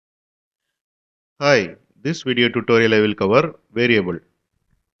Hi, this video tutorial I will cover variable.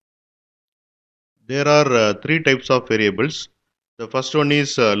 There are three types of variables. The first one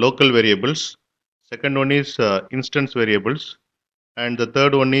is local variables, second one is instance variables, and the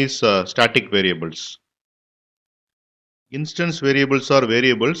third one is static variables. Instance variables are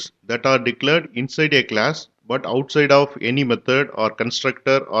variables that are declared inside a class but outside of any method or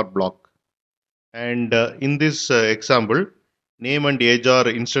constructor or block. And in this example, name and age are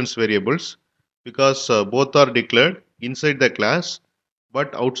instance variables because both are declared inside the class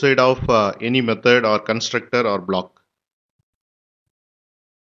but outside of any method or constructor or block.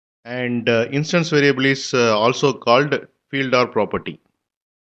 And instance variable is also called field or property.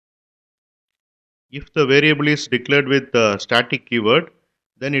 If the variable is declared with the static keyword,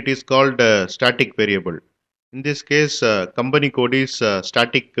 then it is called a static variable. In this case, company code is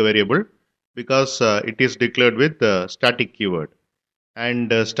static variable because it is declared with the static keyword.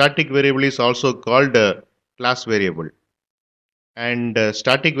 And static variable is also called class variable. And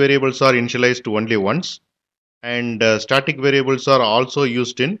static variables are initialized only once. And static variables are also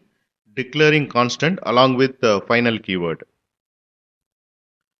used in declaring constant along with the final keyword.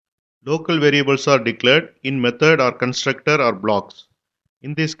 Local variables are declared in method or constructor or blocks.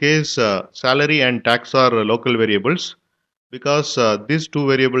 In this case, salary and tax are local variables because these two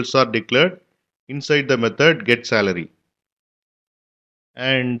variables are declared inside the method getSalary.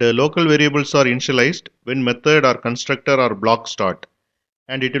 And local variables are initialized when method or constructor or block start,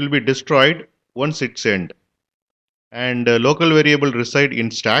 and it will be destroyed once its end. And local variable reside in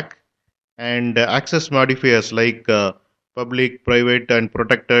stack, and access modifiers like public, private, and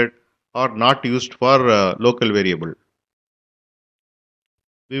protected are not used for local variable.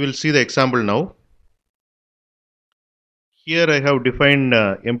 We will see the example now. Here I have defined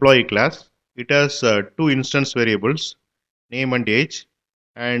employee class. It has two instance variables, name and age,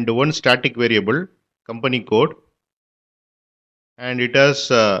 and one static variable, company code, and it has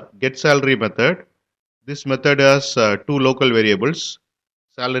getSalary method. This method has two local variables,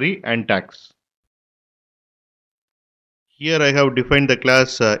 salary and tax. Here I have defined the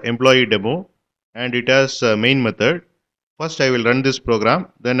class employee demo, and it has a main method. First I will run this program,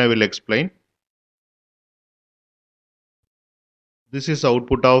 then I will explain. This is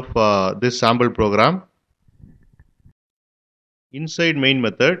output of this sample program. Inside main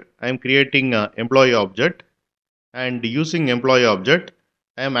method, I am creating employee object, and using employee object,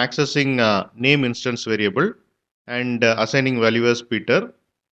 I am accessing name instance variable and assigning value as Peter.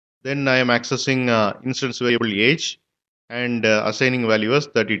 Then I am accessing instance variable age and assigning value as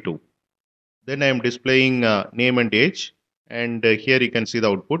 32. Then I am displaying name and age, and here you can see the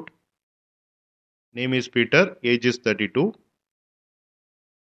output. Name is Peter, age is 32.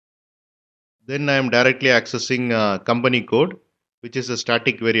 Then I am directly accessing company code, which is a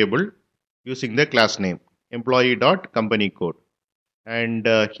static variable using the class name employee.company code. And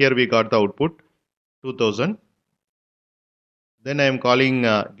here we got the output 2000. Then I am calling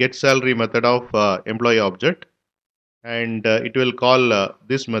getSalary method of employee object, and it will call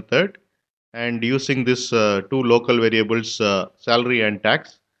this method, and using this two local variables salary and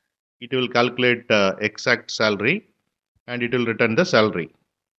tax, it will calculate exact salary and it will return the salary.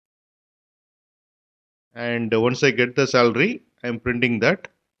 And once I get the salary, I am printing that,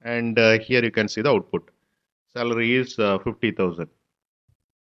 and here you can see the output. Salary is 50,000.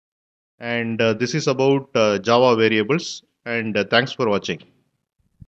 And this is about Java variables, and thanks for watching.